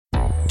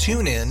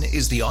TuneIn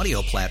is the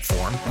audio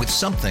platform with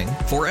something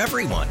for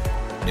everyone.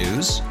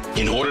 News.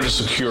 In order to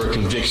secure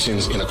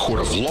convictions in a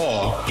court of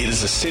law, it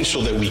is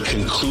essential that we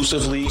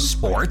conclusively.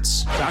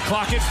 Sports. Shot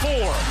clock at 4.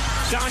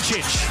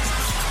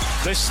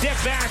 Doncic. The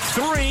step back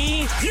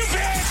 3. You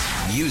bet.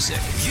 Music.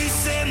 You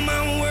set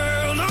my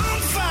world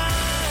on fire.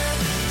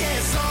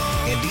 Yes,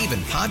 and even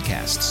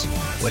podcasts.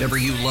 Whatever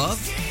you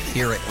love,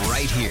 hear it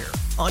right here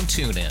on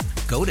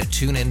TuneIn. Go to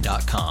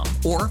TuneIn.com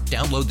or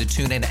download the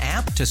TuneIn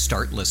app to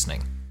start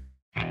listening.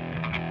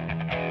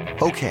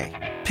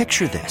 Okay,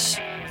 picture this.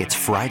 It's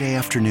Friday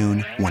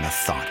afternoon when a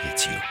thought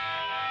hits you.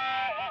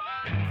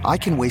 I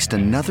can waste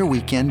another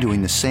weekend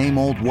doing the same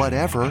old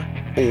whatever,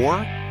 or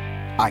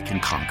I can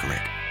conquer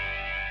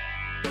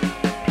it.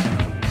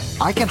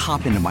 I can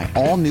hop into my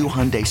all-new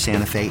Hyundai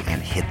Santa Fe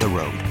and hit the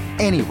road.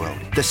 Any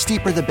road. The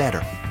steeper, the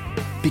better.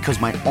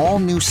 Because my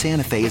all-new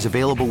Santa Fe is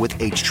available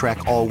with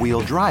H-Track all-wheel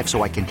drive,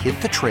 so I can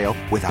hit the trail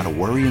without a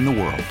worry in the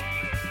world.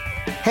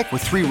 Heck,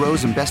 with 3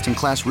 rows and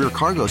best-in-class rear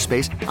cargo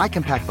space, I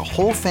can pack the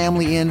whole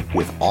family in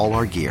with all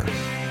our gear.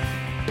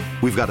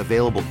 We've got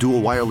available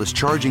dual wireless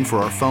charging for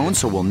our phones,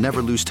 so we'll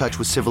never lose touch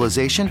with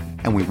civilization,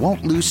 and we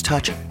won't lose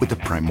touch with the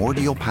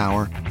primordial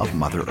power of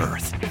Mother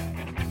Earth.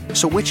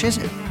 So which is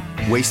it?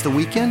 Waste the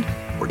weekend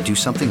or do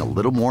something a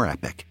little more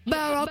epic?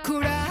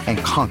 And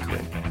conquer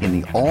it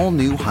in the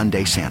all-new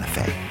Hyundai Santa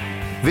Fe.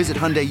 Visit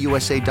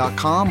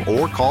HyundaiUSA.com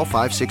or call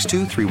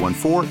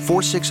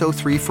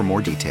 562-314-4603 for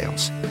more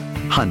details.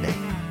 Hyundai,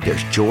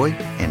 there's joy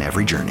in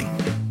every journey.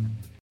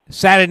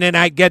 Saturday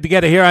night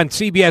get-together here on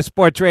CBS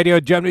Sports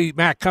Radio. Jody,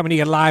 Matt coming to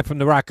you live from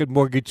the Rocket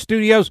Mortgage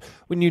Studios.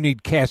 When you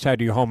need cash out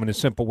of your home and a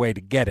simple way to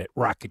get it,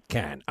 Rocket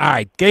can. All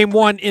right, Game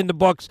 1 in the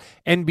books,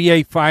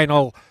 NBA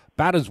Final.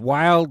 About as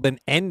wild an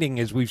ending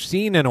as we've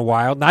seen in a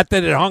while. Not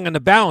that it hung in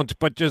the balance,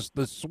 but just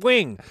the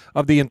swing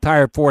of the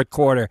entire fourth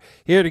quarter.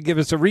 Here to give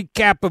us a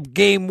recap of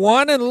Game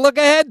 1 and look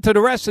ahead to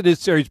the rest of this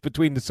series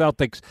between the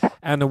Celtics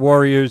and the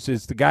Warriors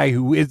is the guy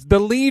who is the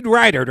lead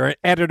writer or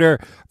editor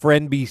for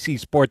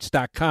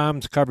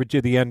NBCSports.com's coverage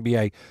of the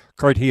NBA.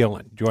 Kurt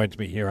Helin joins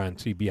me here on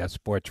CBS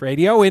Sports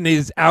Radio and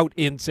is out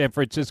in San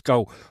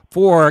Francisco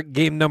for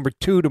game number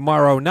 2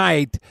 tomorrow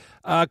night.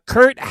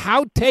 Kurt,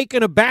 how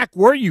taken aback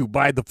were you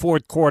by the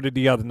fourth quarter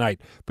the other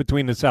night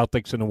between the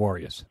Celtics and the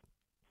Warriors?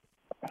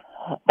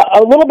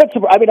 A little bit.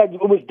 I mean,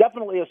 it was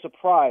definitely a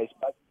surprise.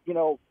 But,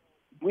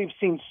 we've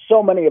seen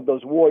so many of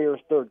those Warriors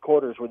third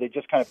quarters where they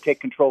just kind of take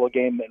control of the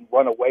game and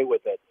run away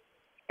with it.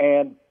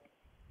 And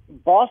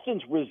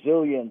Boston's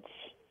resilience,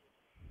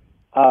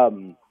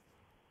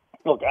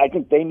 look, I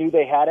think they knew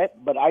they had it,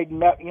 but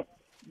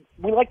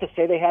we like to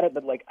say they had it,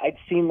 but I'd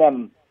seen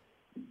them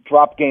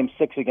drop game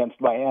 6 against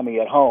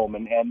Miami at home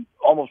and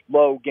almost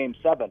blow game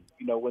 7,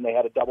 when they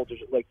had a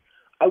double-digit.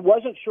 I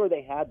wasn't sure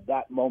they had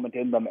that moment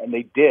in them, and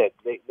they did.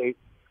 They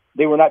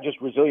were not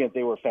just resilient,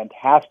 they were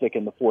fantastic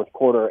in the fourth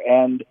quarter.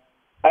 And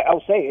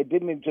I'll say, it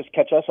didn't just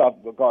catch us off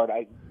guard.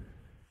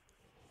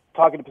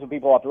 Talking to some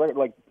people off the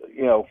record,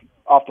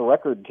 off the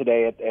record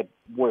today at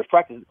Warriors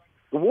practice,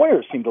 the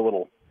Warriors seemed a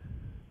little,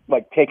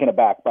 taken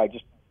aback by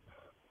just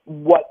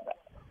what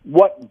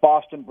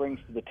Boston brings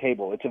to the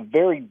table. It's a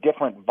very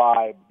different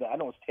vibe. I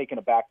know it's taken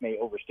aback, may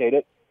overstate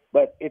it,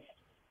 but it's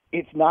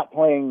not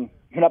playing.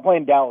 You're not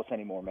playing Dallas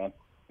anymore, man.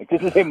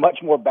 This is a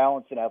much more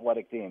balanced and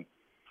athletic team.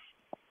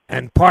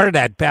 And part of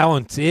that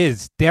balance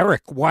is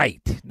Derek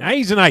White. Now,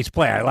 he's a nice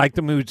player. I like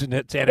the moves in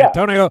San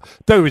Antonio.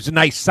 Thought it was a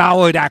nice,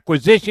 solid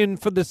acquisition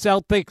for the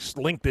Celtics.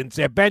 Lengthens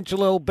their bench a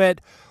little bit.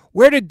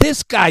 Where did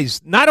this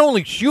guy's not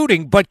only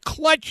shooting, but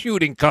clutch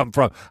shooting come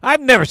from?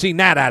 I've never seen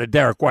that out of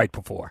Derek White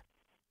before.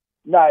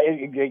 No,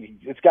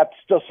 it's got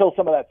still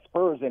some of that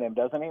Spurs in him,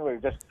 doesn't he? Where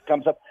it just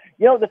comes up.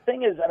 The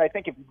thing is, and I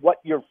think what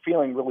you're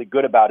feeling really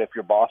good about if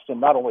you're Boston,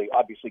 not only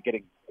obviously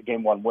getting a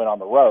Game 1 win on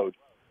the road,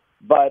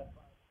 but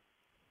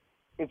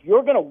if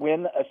you're going to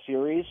win a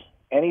series,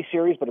 any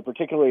series, but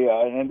particularly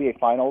an NBA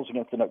Finals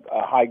against a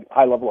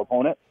high-level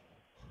opponent,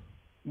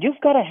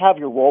 you've got to have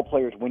your role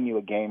players win you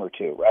a game or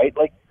two, right?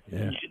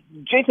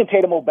 Jason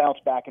Tatum will bounce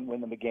back and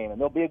win them a game,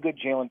 and there'll be a good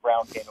Jaylen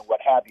Brown game and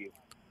what have you.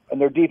 And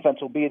their defense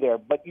will be there.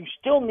 But you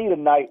still need a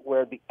night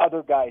where the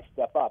other guys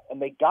step up.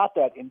 And they got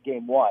that in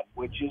Game 1,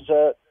 which is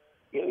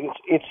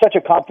it's such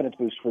a confidence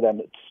boost for them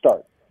to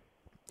start.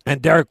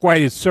 And Derek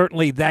White is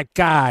certainly that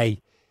guy.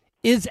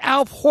 Is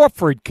Al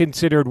Horford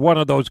considered one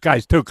of those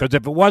guys, too? Because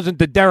if it wasn't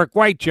the Derek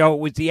White show, it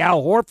was the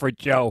Al Horford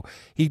show.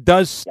 He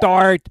does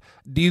start. Yeah.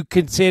 Do you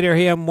consider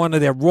him one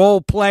of their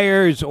role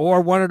players or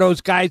one of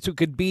those guys who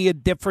could be a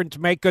difference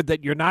maker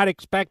that you're not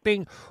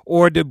expecting?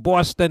 Or did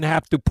Boston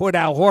have to put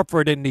Al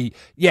Horford in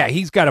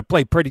he's got to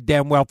play pretty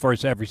damn well for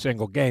us every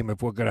single game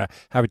if we're going to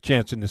have a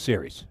chance in the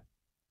series?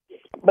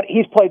 But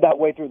he's played that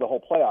way through the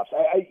whole playoffs.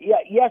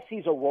 Yes,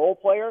 he's a role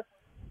player,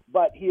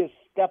 but he has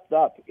stepped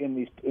up in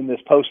this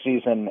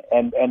postseason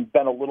and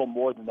been a little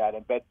more than that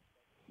and been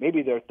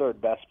maybe their third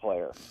best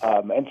player,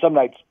 and some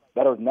nights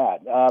better than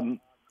that.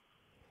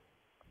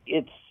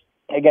 It's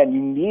again,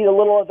 you need a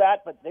little of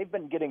that, but they've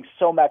been getting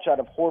so much out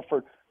of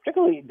Horford,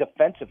 particularly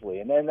defensively,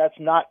 and then that's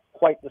not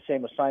quite the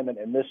same assignment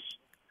in this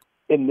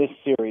in this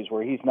series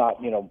where he's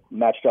not,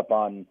 matched up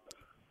on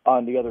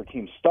the other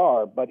team's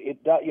star, but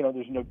it does,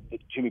 there's no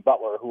Jimmy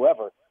Butler or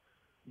whoever,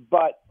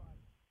 but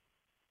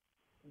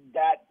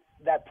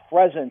that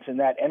presence and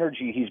that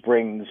energy he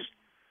brings,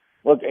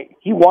 look,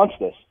 he wants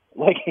this.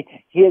 Like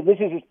this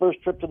is his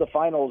first trip to the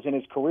finals in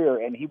his career,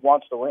 and he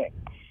wants the ring.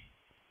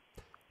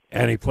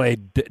 And he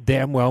played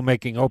damn well,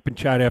 making open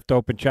shot after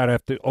open shot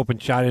after open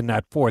shot in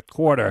that fourth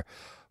quarter.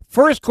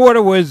 First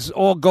quarter was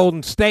all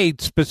Golden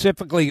State,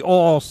 specifically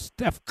all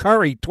Steph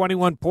Curry,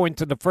 21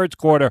 points in the first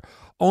quarter,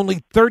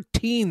 only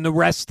 13 the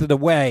rest of the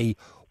way.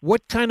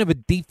 What kind of a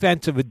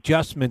defensive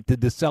adjustment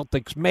did the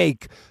Celtics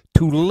make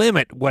to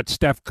limit what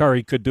Steph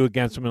Curry could do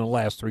against them in the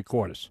last three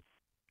quarters?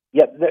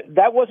 Yeah,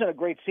 that wasn't a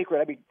great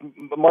secret. I mean,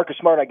 Marcus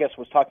Smart, I guess,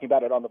 was talking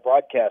about it on the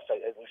broadcast.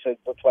 I said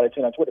that's what I'd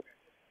seen on Twitter.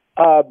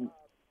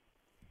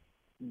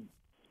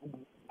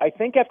 I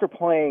think after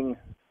playing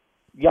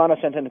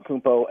Giannis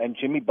Antetokounmpo and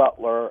Jimmy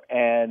Butler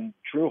and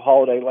Drew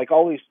Holiday, like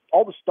all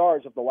the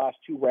stars of the last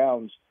two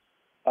rounds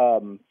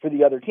for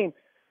the other team,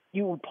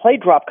 you play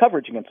drop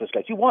coverage against those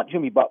guys. You want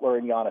Jimmy Butler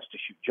and Giannis to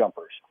shoot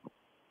jumpers.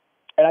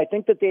 And I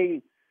think that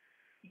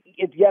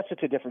yes,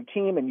 it's a different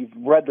team, and you've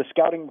read the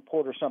scouting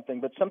report or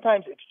something, but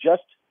sometimes it's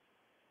just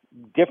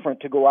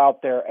different to go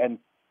out there and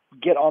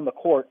get on the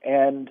court.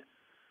 And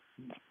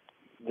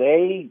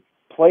they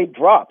played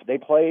drop. They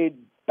played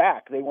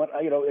back. They went,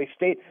 they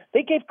stayed.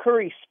 They gave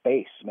Curry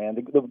space, man.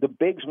 The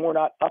bigs were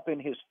not up in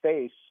his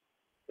face.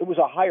 It was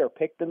a higher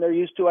pick than they're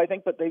used to, I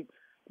think, but the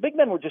big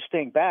men were just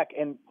staying back.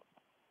 And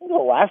the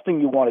last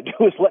thing you want to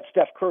do is let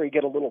Steph Curry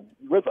get a little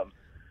rhythm.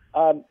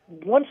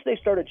 Once they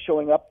started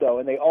showing up, though,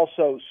 and they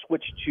also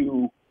switched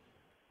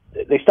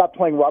they stopped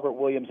playing Robert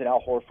Williams and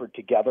Al Horford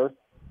together.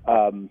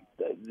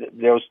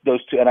 Those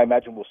two, and I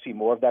imagine we'll see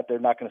more of that. They're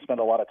not going to spend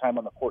a lot of time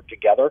on the court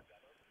together.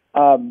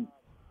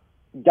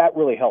 That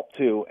really helped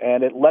too,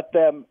 and it let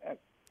them.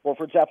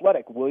 Horford's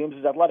athletic, Williams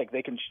is athletic.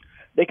 They can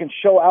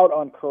show out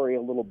on Curry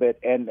a little bit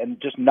and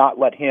just not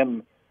let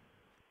him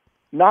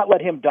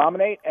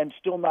dominate, and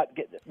still not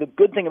get. The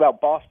good thing about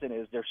Boston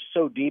is they're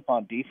so deep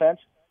on defense.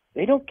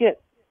 They don't get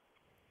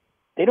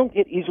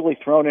easily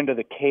thrown into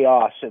the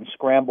chaos and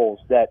scrambles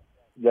that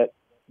the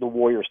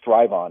Warriors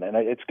thrive on, and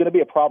it's going to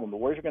be a problem. The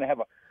Warriors are going to have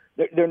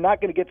they're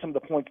not going to get some of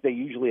the points they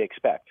usually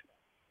expect.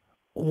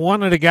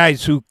 One of the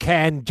guys who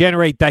can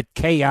generate that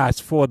chaos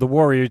for the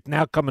Warriors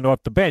now coming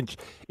off the bench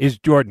is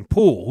Jordan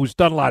Poole, who's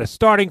done a lot of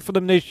starting for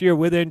them this year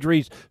with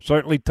injuries,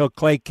 certainly till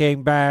Clay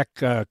came back.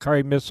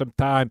 Curry missed some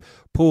time.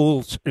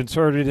 Poole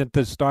inserted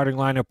into the starting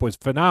lineup was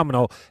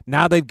phenomenal.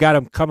 Now they've got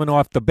him coming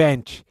off the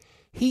bench.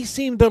 He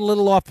seemed a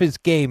little off his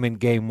game in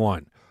game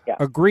one. Yeah.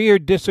 Agree or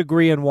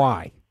disagree, and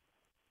why?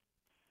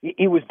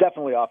 He was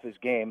definitely off his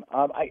game.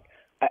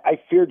 I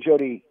fear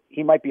Jody.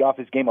 He might be off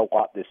his game a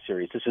lot this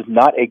series. This is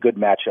not a good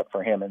matchup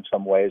for him in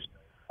some ways.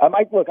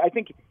 I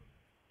think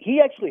he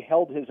actually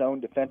held his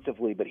own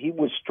defensively, but he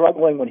was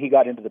struggling when he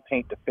got into the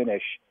paint to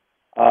finish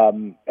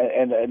and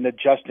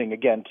adjusting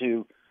again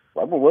to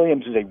Robert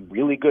Williams is a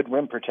really good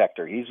rim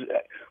protector. He's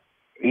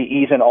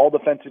an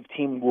all-defensive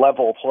team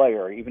level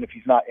player, even if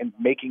he's not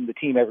making the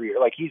team every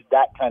year. Like, he's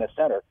that kind of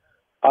center.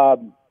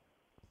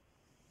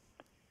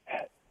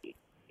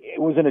 It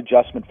was an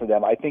adjustment for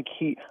them. I think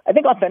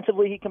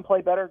offensively he can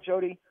play better,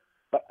 Jody.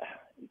 But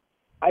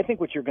I think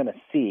what you're going to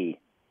see,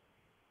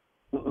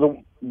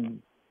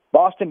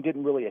 Boston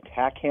didn't really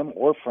attack him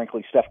or,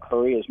 frankly, Steph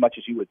Curry as much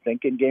as you would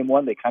think in Game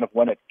 1. They kind of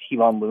went at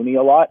Kevon Looney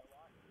a lot.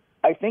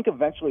 I think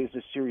eventually as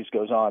this series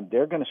goes on,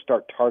 they're going to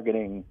start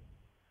targeting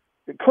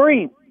 –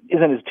 Curry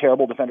isn't a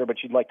terrible defender,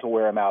 but you'd like to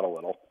wear him out a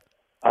little.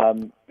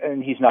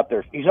 And he's not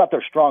their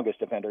strongest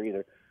defender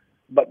either.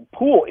 But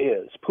Poole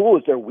is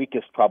their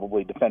weakest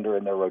probably defender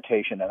in their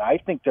rotation, and I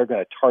think they're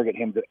going to target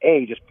him to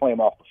A, just play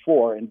him off the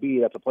floor, and B,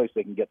 that's a place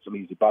they can get some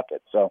easy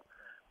buckets. So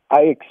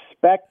I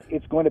expect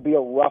it's going to be a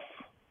rough.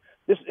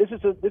 This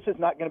is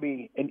not going to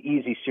be an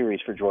easy series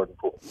for Jordan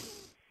Poole.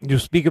 You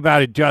speak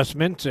about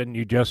adjustments, and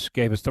you just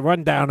gave us the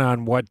rundown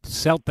on what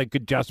Celtic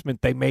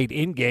adjustment they made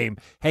in-game.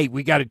 Hey,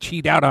 we got to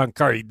cheat out on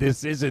Curry.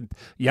 This isn't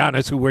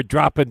Giannis who we're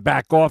dropping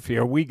back off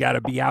here. We got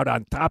to be out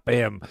on top of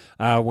him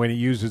when he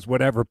uses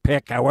whatever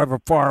pick, however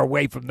far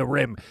away from the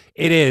rim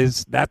it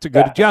is. That's a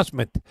good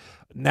adjustment.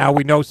 Now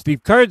we know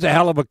Steve Kerr's a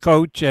hell of a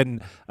coach,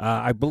 and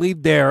I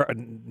believe they're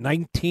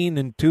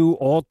 19-2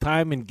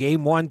 all-time in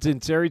Game 1s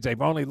in series.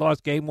 They've only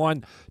lost Game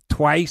 1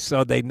 twice,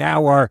 so they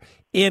now are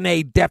in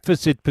a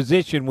deficit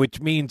position,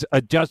 which means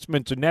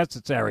adjustments are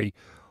necessary.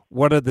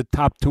 What are the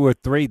top two or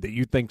three that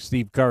you think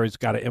Steve Kerr has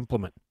got to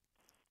implement?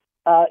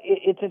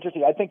 It's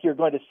interesting. I think you're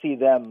going to see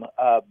them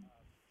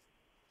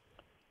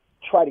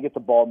try to get the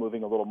ball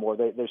moving a little more.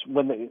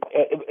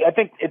 I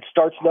think it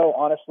starts, though,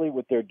 honestly,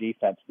 with their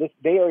defense.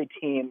 They are a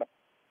team.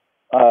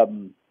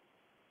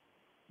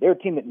 They're a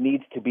team that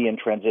needs to be in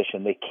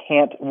transition. They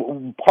can't.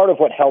 Part of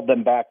what held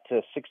them back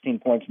to 16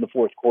 points in the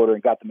fourth quarter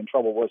and got them in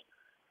trouble was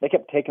they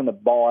kept taking the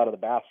ball out of the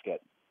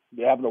basket.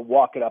 They're having to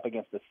walk it up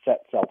against the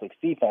set Celtics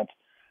defense.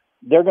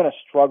 They're going to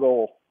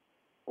struggle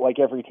like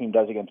every team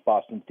does against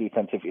Boston's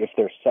defense if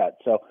they're set.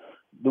 So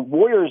the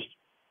Warriors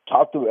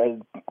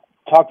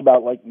talked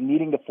about like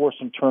needing to force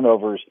some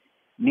turnovers,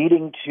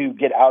 needing to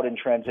get out in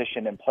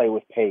transition and play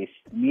with pace,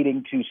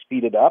 needing to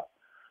speed it up.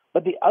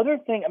 But the other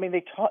thing, I mean,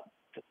 they talked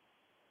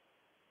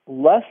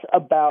less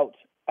about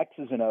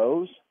X's and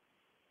O's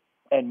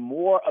and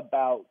more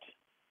about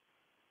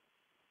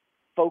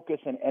focus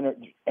and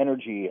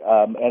energy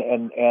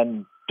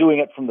and doing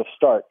it from the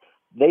start.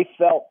 They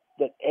felt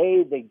that,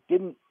 they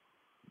didn't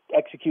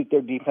execute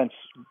their defense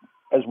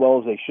as well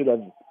as they should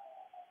have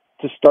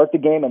to start the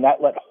game, and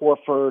that let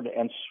Horford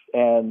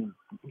and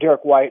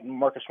Derek White and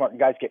Marcus Smart and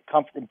guys get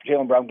comfortable,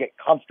 Jaylen Brown get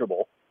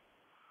comfortable.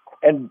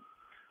 And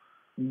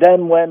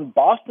then when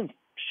Boston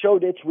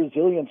showed its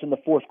resilience in the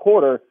fourth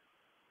quarter,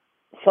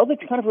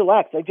 Celtics kind of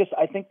relaxed.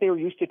 I think they were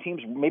used to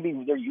teams, maybe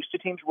they're used to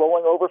teams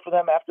rolling over for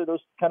them after those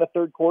kind of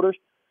third quarters,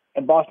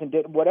 and Boston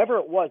did. Whatever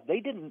it was, they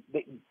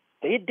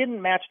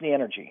didn't match the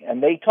energy,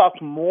 and they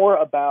talked more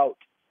about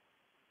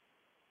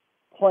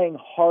playing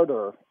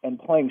harder and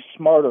playing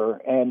smarter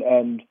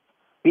and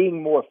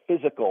being more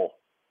physical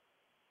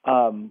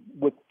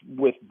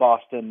with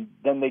Boston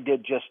than they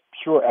did just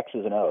pure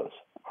X's and O's.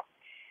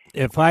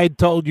 If I had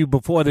told you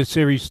before the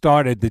series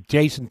started that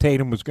Jason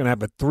Tatum was going to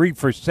have a 3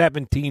 for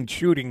 17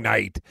 shooting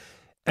night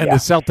and the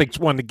Celtics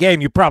won the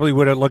game, you probably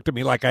would have looked at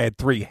me like I had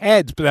three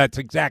heads, but that's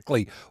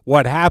exactly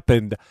what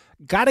happened.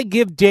 Got to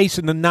give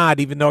Jason a nod,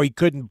 even though he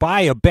couldn't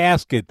buy a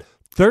basket.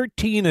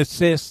 13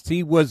 assists.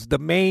 He was the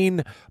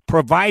main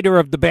provider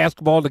of the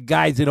basketball to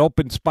guys in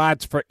open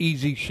spots for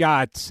easy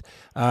shots.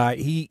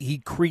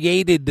 He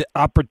created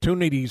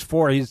opportunities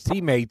for his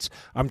teammates.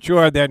 I'm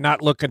sure they're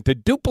not looking to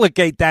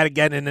duplicate that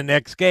again in the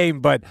next game,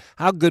 but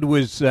how good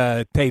was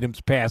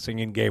Tatum's passing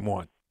in game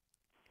one?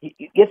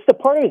 It's the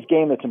part of his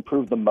game that's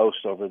improved the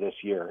most over this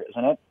year,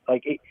 isn't it?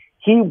 Like,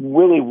 he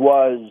really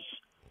was.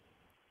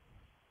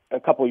 A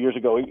couple of years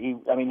ago,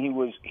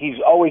 he's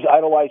always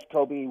idolized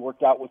Kobe. He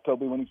worked out with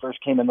Kobe when he first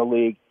came in the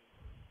league,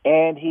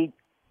 and he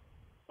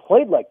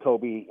played like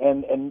Kobe,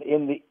 and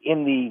in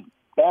the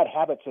bad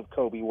habits of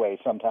Kobe way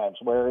sometimes,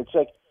 where it's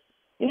like,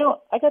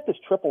 I got this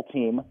triple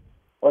team,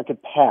 or I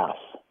could pass,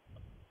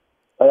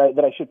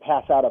 that I should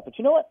pass out of, but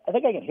you know what? I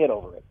think I can hit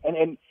over it,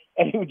 and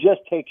he would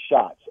just take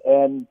shots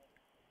and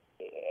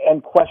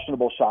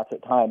questionable shots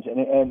at times,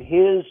 and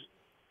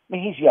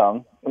he's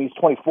young, he's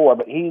 24,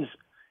 but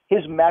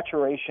his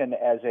maturation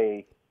as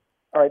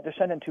all right, they're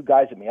sending two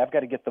guys at me. I've got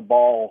to get the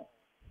ball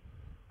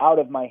out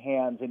of my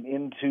hands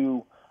and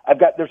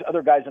there's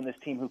other guys on this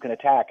team who can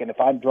attack. And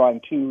if I'm drawing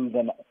two,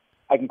 then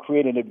I can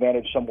create an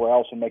advantage somewhere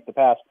else and make the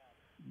pass.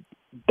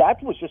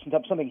 That was just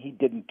something he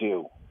didn't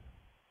do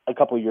a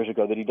couple of years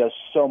ago that he does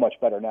so much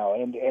better now.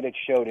 And it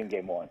showed in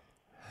game one.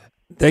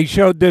 They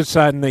showed this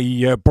on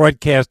the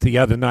broadcast the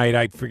other night.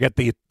 I forget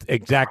the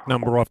exact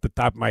number off the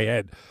top of my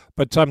head,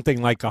 but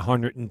something like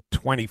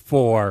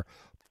 124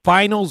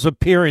 finals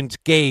appearance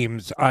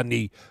games on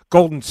the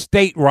Golden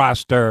State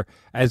roster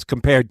as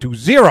compared to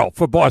 0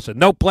 for Boston.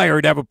 No player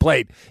had ever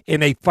played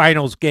in a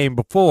finals game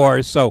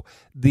before, so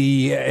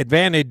the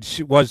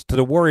advantage was to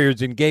the Warriors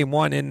in game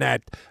one in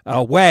that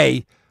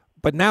way.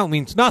 But now it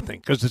means nothing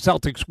because the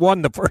Celtics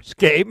won the first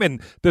game,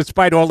 and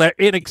despite all their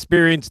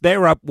inexperience,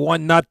 they're up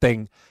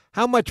 1-0.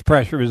 How much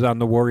pressure is on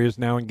the Warriors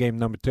now in game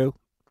number 2?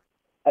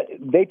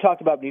 They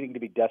talked about needing to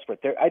be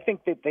desperate. I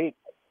think that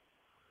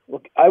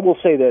look, I will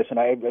say this, and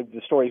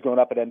the story's going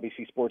up at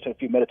NBC Sports in a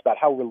few minutes about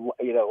how,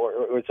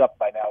 or it's up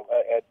by now,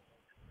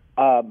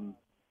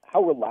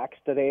 how relaxed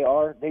they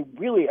are. They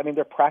really,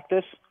 their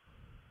practice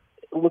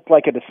looked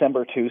like a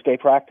December Tuesday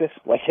practice.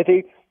 Like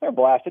they're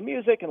blasting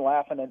music and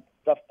laughing and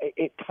stuff.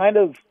 It kind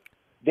of,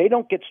 they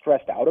don't get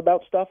stressed out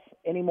about stuff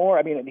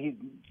anymore.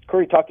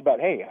 Curry talked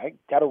about, hey, I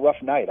had a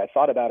rough night. I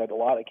thought about it a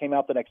lot. It came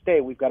out the next day.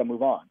 We've got to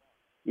move on.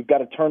 We've got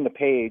to turn the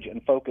page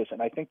and focus.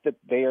 And I think that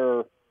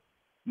they're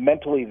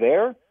mentally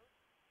there.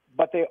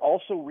 But they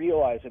also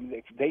realize,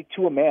 they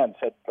to a man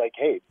said, like,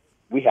 hey,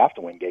 we have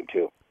to win game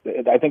 2.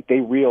 I think they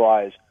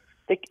realize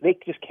they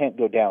just can't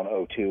go down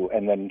 0-2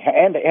 and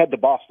head to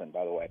Boston,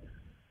 by the way.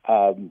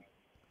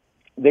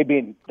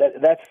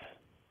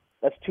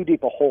 That's too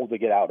deep a hole to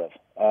get out of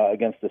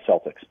against the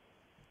Celtics.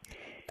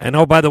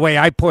 And, by the way,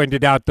 I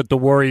pointed out that the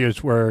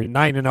Warriors were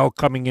 9-0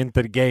 coming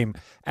into the game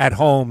at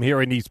home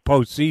here in this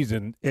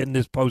postseason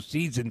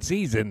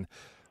season.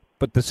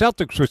 But the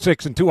Celtics were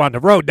 6-2 on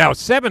the road. Now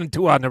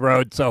 7-2 on the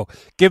road. So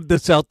give the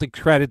Celtics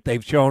credit.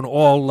 They've shown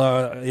all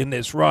in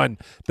this run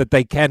that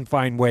they can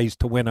find ways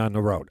to win on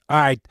the road. All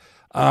right.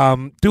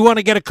 Do want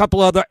to get a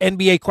couple other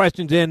NBA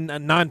questions in,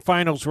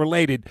 non-finals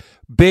related.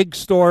 Big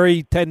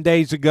story 10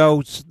 days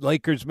ago.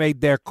 Lakers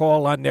made their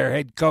call on their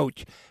head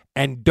coach.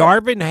 And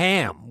Darvin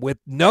Ham, with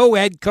no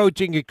head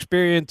coaching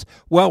experience,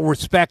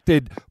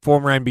 well-respected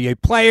former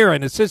NBA player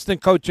and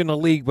assistant coach in the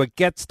league, but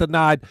gets the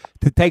nod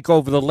to take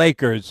over the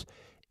Lakers.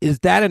 Is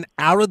that an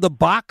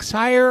out-of-the-box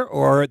hire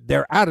or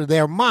they're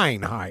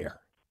out-of-their-mind hire?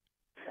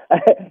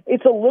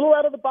 It's a little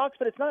out of the box,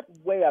 but it's not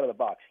way out of the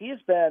box. He has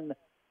been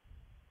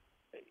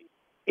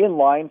in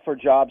line for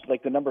jobs,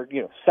 like the number,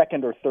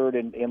 second or third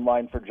in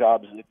line for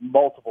jobs in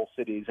multiple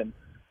cities. And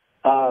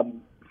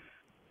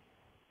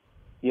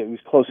he was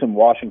close in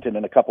Washington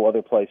and a couple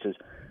other places.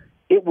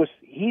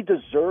 He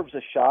deserves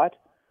a shot.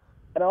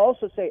 And I'll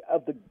also say,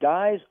 of the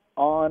guys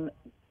on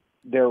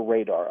their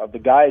radar, of the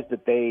guys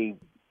that they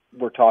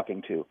were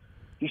talking to,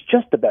 he's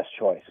just the best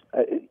choice.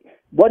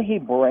 What he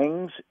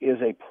brings is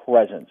a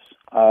presence.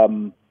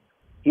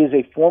 He is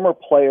a former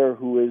player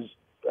who is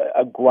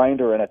a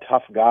grinder and a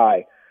tough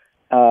guy.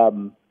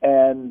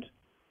 And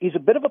he's a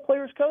bit of a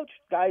player's coach.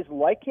 Guys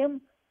like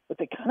him, but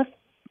they kind of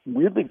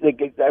weirdly,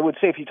 I would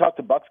say if you talk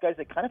to Bucks guys,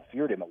 they kind of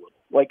feared him a little.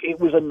 Like, it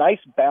was a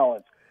nice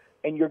balance.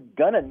 And you're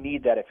going to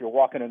need that if you're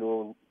walking into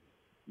a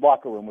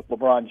locker room with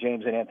LeBron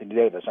James and Anthony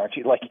Davis, aren't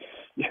you? Like,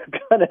 you're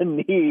going to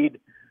need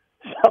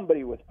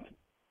somebody with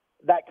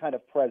that kind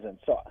of presence.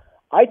 So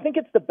I think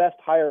it's the best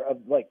hire of,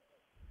 like,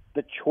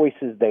 the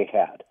choices they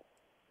had.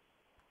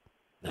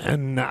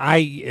 And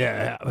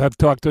I have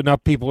talked to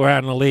enough people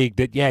around the league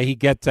that, yeah, he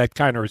gets that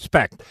kind of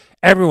respect.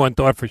 Everyone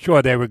thought for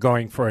sure they were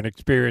going for an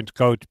experienced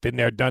coach, been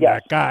there, done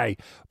that guy.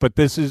 But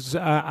this is,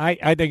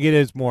 I think it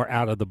is more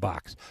out of the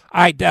box.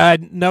 I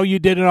know you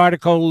did an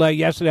article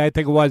yesterday, I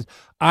think it was,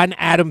 on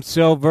Adam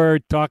Silver,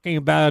 talking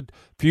about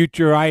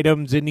future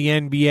items in the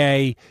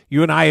NBA.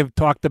 You and I have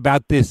talked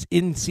about this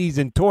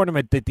in-season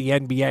tournament that the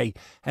NBA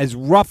has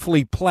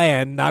roughly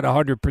planned, not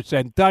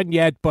 100% done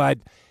yet, but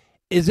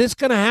is this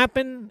going to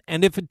happen?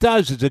 And if it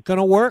does, is it going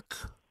to work?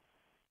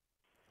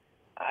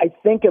 I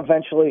think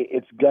eventually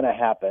it's going to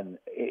happen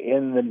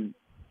in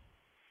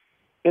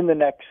the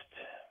next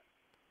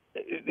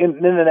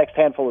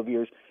handful of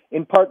years.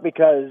 In part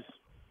because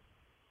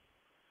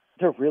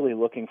they're really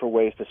looking for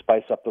ways to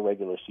spice up the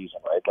regular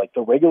season, right? Like,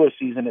 the regular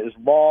season is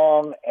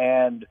long,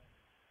 and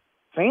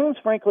fans,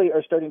 frankly,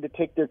 are starting to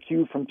take their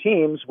cue from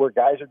teams where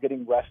guys are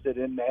getting rested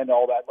and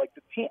all that. Like,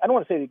 the team, I don't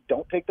want to say they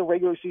don't take the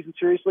regular season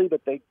seriously,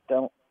 but they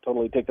don't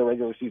totally take the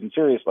regular season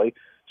seriously.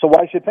 So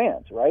why should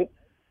fans, right?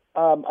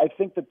 I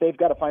think that they've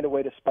got to find a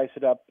way to spice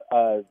it up.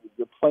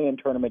 The play-in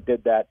tournament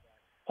did that.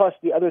 Plus,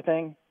 the other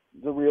thing,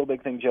 the real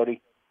big thing,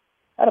 Jody,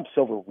 Adam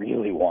Silver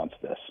really wants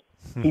this.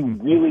 He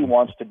really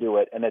wants to do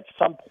it. And at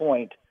some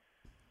point,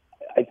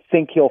 I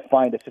think he'll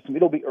find a system.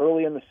 It'll be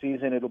early in the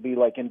season. It'll be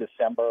like in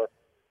December.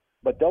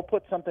 But they'll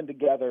put something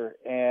together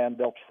and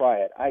they'll try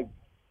it.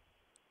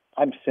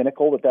 I'm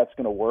cynical that that's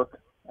going to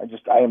work. I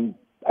just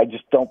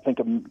don't think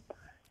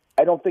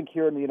I don't think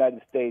here in the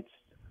United States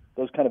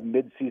those kind of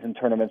mid-season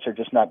tournaments are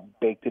just not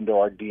baked into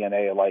our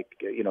DNA like,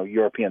 you know,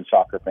 European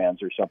soccer fans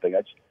or something.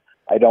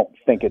 I don't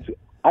think it's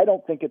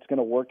going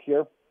to work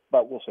here,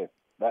 but we'll see.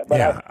 But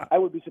yeah. I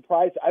would be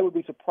surprised. I would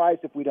be surprised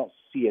if we don't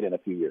see it in a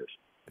few years.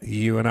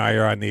 You and I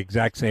are on the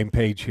exact same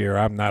page here.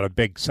 I'm not a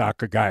big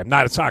soccer guy. I'm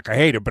not a soccer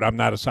hater, but I'm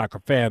not a soccer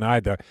fan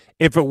either.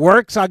 If it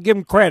works, I'll give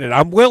him credit.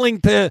 I'm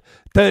willing to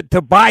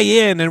buy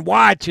in and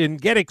watch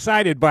and get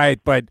excited by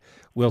it, but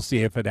we'll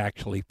see if it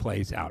actually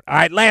plays out. All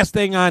right, last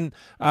thing on,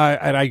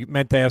 and I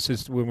meant to ask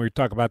this when we were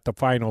talking about the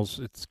finals.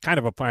 It's kind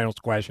of a finals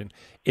question.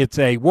 It's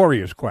a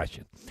Warriors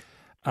question.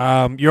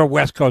 You're a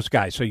West Coast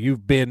guy, so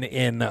you've been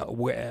in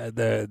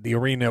the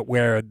arena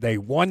where they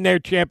won their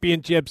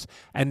championships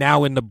and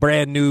now in the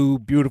brand new,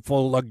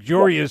 beautiful,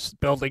 luxurious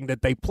building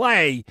that they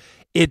play.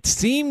 It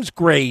seems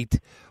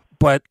great,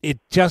 but it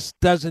just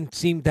doesn't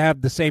seem to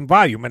have the same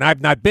volume. And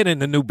I've not been in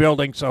the new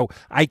building, so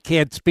I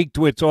can't speak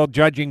to it. It's all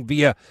judging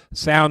via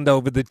sound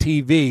over the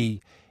TV.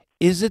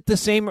 Is it the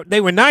same?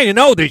 They were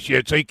 9-0 this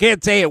year, so you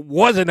can't say it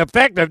wasn't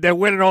effective. They're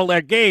winning all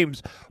their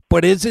games.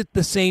 But is it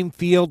the same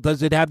feel?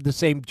 Does it have the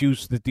same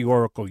juice that the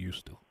Oracle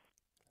used to?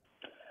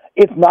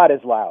 It's not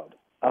as loud.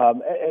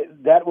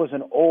 That was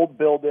an old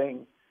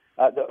building,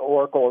 the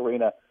Oracle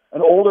Arena,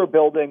 an older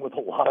building with a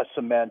lot of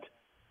cement,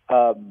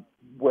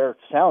 where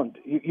sound,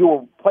 you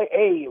were play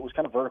A, it was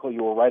kind of vertical.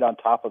 You were right on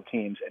top of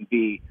teams, and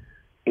B,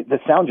 the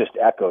sound just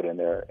echoed in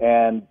there.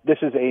 And this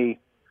is a,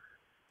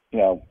 you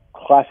know,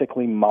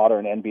 classically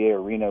modern NBA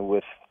arena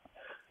with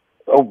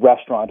a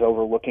restaurant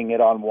overlooking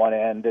it on one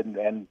end,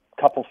 and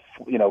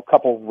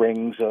couple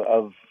rings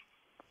of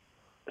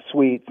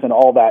suites and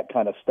all that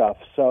kind of stuff.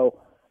 So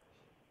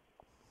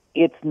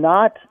it is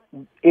not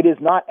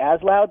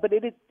as loud, but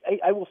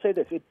I will say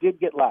this, it did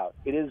get loud.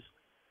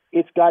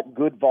 It's got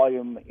good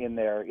volume in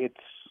there.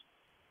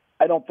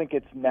 I don't think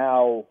it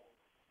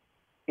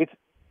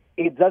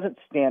doesn't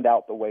stand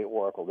out the way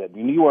Oracle did.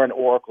 When you are an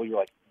Oracle, you're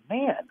like,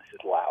 man, this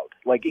is loud.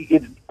 Like,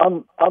 it's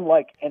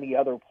unlike any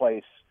other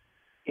place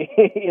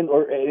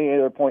or any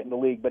other point in the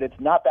league, but it's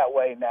not that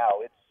way now.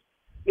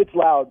 It's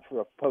loud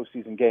for a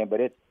postseason game, but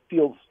it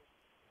feels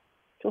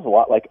a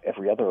lot like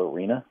every other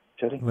arena,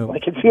 Jody.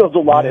 Like, it feels a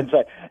lot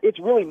inside. It's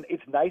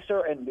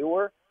nicer and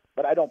newer,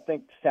 but I don't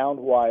think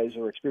sound-wise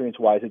or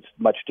experience-wise it's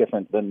much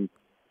different than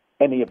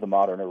any of the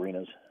modern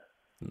arenas.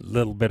 A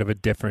little bit of a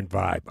different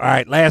vibe. All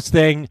right, last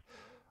thing.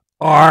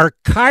 Are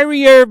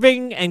Kyrie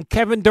Irving and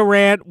Kevin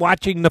Durant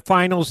watching the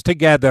finals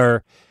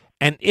together?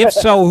 And if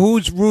so,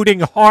 who's rooting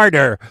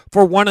harder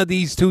for one of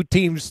these two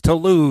teams to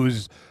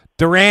lose?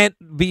 Durant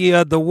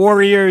via the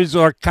Warriors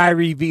or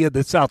Kyrie via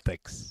the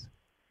Celtics?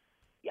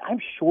 Yeah, I'm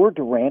sure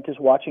Durant is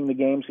watching the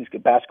games. He's a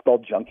basketball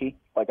junkie.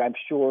 Like, I'm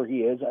sure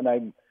he is.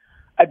 And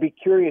I'd be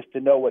curious to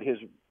know what his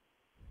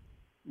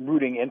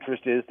rooting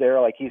interest is there.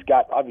 Like he's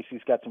got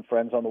some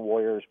friends on the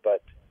Warriors,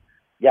 but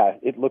yeah,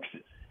 it looks,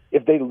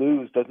 if they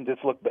lose, doesn't this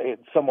look in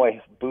some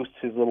way boosts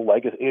his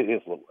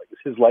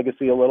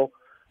legacy a little?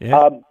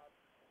 Yeah.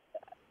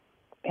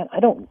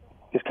 And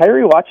is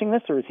Kyrie watching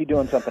this, or is he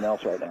doing something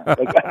else right now?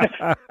 Like,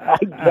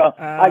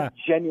 I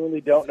genuinely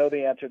don't know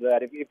the answer to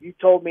that. If you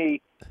told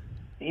me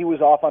he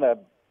was off on a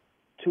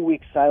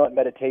 2-week silent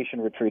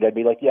meditation retreat, I'd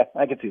be like, yeah,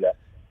 I could see that.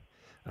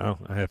 Oh,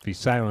 if he's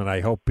silent,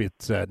 I hope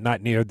it's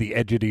not near the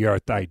edge of the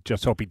earth. I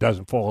just hope he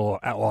doesn't fall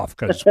off,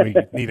 because we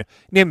need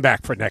him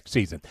back for next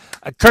season.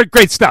 Kurt,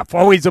 great stuff.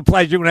 Always a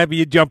pleasure whenever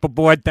you jump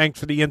aboard. Thanks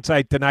for the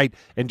insight tonight.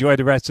 Enjoy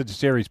the rest of the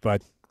series,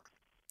 bud.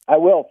 I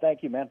will.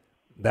 Thank you, man.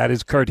 That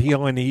is Kurt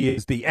Helin. He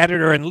is the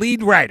editor and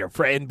lead writer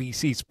for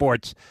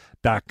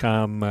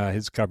NBCSports.com,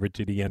 his coverage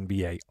of the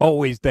NBA.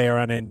 Always there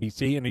on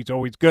NBC, and he's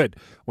always good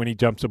when he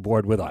jumps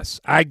aboard with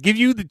us. I give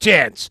you the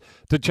chance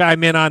to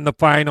chime in on the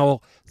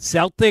final.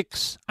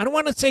 Celtics, I don't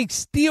want to say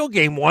steal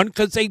game one,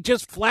 because they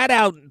just flat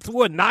out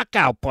threw a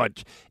knockout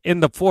punch in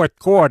the fourth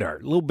quarter.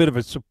 A little bit of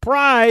a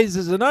surprise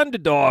as an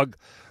underdog,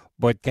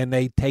 but can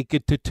they take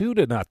it to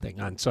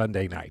 2-0 on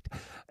Sunday night?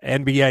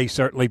 NBA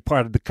certainly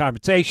part of the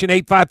conversation.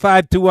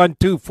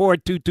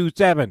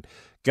 855-212-4227.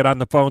 Get on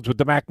the phones with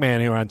the Mac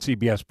Man here on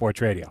CBS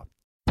Sports Radio.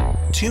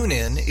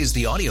 TuneIn is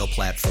the audio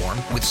platform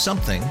with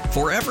something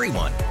for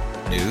everyone.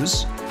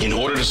 News. In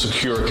order to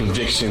secure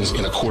convictions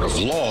in a court of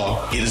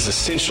law, it is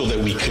essential that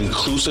we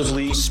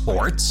conclusively.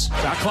 Sports.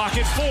 Shot clock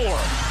at 4.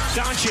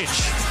 Doncic.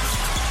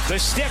 The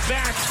step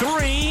back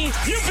 3.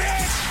 You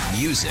bet.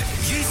 Music.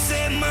 You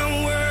set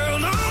my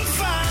world on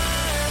fire.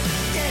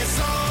 Yes,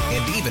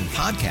 and even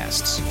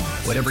podcasts.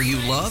 Whatever you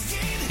love,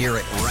 hear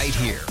it right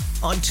here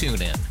on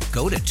TuneIn.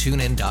 Go to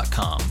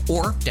TuneIn.com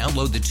or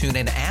download the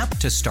TuneIn app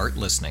to start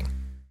listening.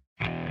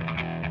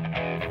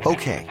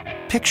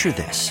 Okay, picture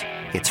this.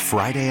 It's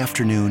Friday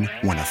afternoon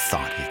when a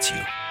thought hits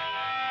you.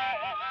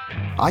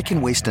 I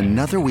can waste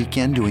another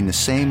weekend doing the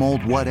same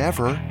old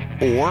whatever,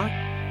 or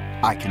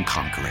I can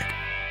conquer it.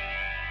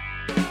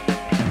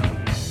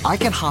 I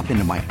can hop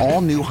into my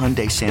all-new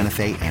Hyundai Santa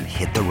Fe and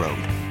hit the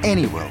road.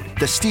 Any road.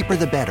 The steeper,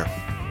 the better.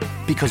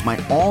 Because my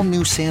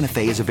all-new Santa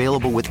Fe is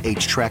available with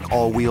H-Track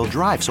all-wheel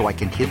drive, so I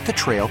can hit the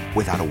trail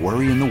without a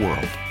worry in the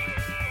world.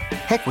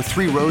 Heck, with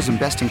 3 rows and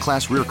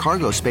best-in-class rear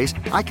cargo space,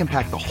 I can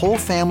pack the whole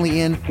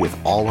family in with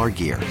all our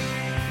gear.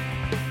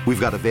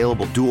 We've got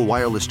available dual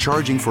wireless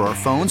charging for our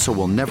phones, so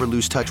we'll never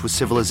lose touch with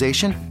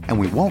civilization, and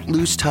we won't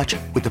lose touch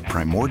with the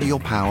primordial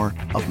power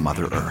of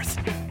Mother Earth.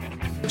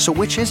 So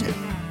which is it?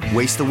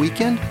 Waste the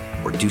weekend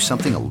or do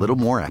something a little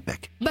more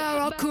epic?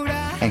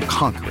 And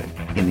conquer it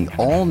in the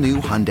all-new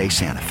Hyundai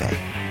Santa Fe.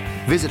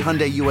 Visit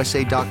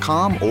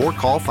HyundaiUSA.com or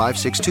call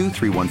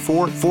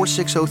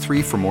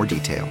 562-314-4603 for more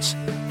details.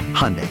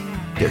 Hyundai,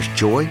 there's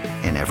joy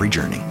in every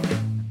journey.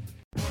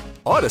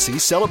 Odyssey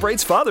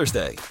celebrates Father's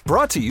Day,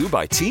 brought to you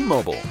by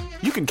T-Mobile.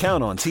 You can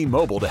count on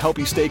T-Mobile to help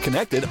you stay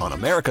connected on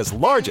America's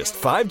largest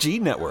 5G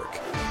network.